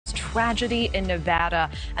tragedy in Nevada.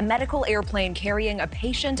 A medical airplane carrying a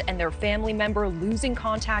patient and their family member losing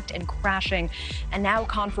contact and crashing. And now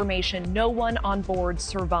confirmation no one on board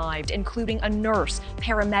survived, including a nurse,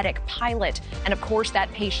 paramedic, pilot, and of course that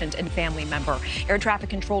patient and family member. Air traffic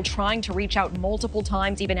control trying to reach out multiple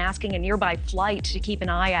times, even asking a nearby flight to keep an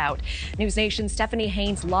eye out. NewsNation's Stephanie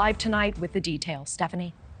Haines live tonight with the details.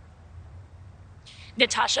 Stephanie.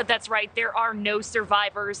 Natasha, that's right. There are no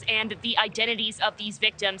survivors, and the identities of these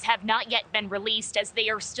victims have not yet been released as they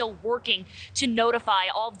are still working to notify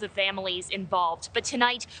all of the families involved. But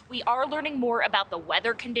tonight, we are learning more about the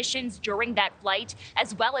weather conditions during that flight,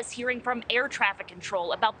 as well as hearing from air traffic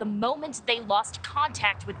control about the moment they lost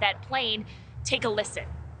contact with that plane. Take a listen.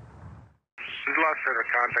 We lost radar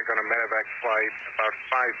contact on a medevac flight about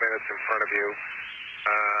 5 minutes in front of you.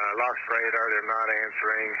 Lost radar, they're not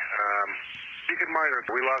answering. You can monitor.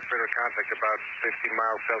 We lost radar contact about 50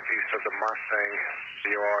 miles southeast of the Mustang,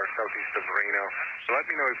 DOR, southeast of Reno. So let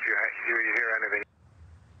me know if you hear anything.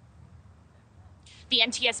 The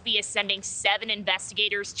NTSB is sending 7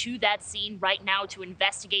 investigators to that scene right now to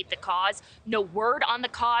investigate the cause. No word on the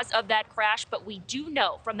cause of that crash, but we do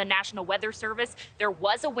know from the National Weather Service there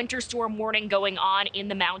was a winter storm warning going on in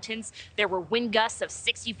the mountains. There were wind gusts of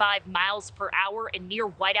 65 miles per hour in near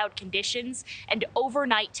whiteout conditions, and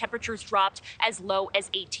overnight temperatures dropped as low as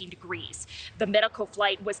 18 degrees. The medical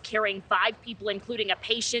flight was carrying 5 people, including a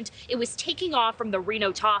patient. It was taking off from the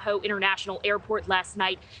Reno Tahoe International Airport last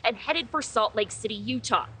night and headed for Salt Lake City,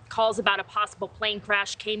 Utah. Calls about a possible plane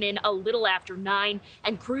crash came in a little after 9,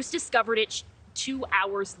 and crews discovered it 2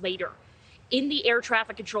 hours later. In the air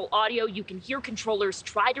traffic control audio, you can hear controllers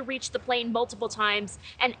try to reach the plane multiple times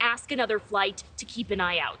and ask another flight to keep an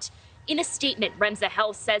eye out. In a statement, Remsa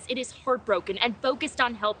Health says it is heartbroken and focused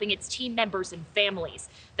on helping its team members and families.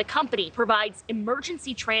 The company provides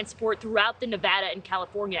emergency transport throughout the Nevada and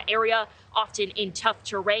California area, often in tough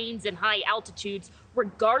terrains and high altitudes,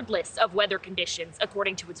 regardless of weather conditions,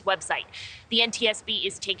 according to its website. The NTSB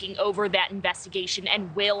is taking over that investigation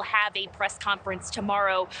and will have a press conference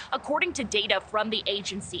tomorrow. According to data from the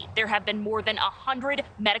agency, there have been more than 100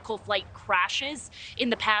 medical flight crashes in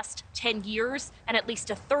the past 10 years, and at least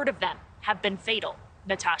a third of them have been fatal.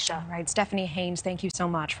 Natasha. All right, Stephanie Haines, thank you so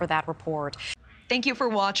much for that report. Thank you for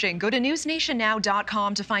watching. Go to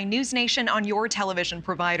newsnationnow.com to find NewsNation on your television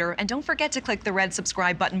provider. And don't forget to click the red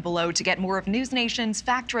subscribe button below to get more of NewsNation's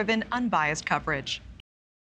fact-driven, unbiased coverage.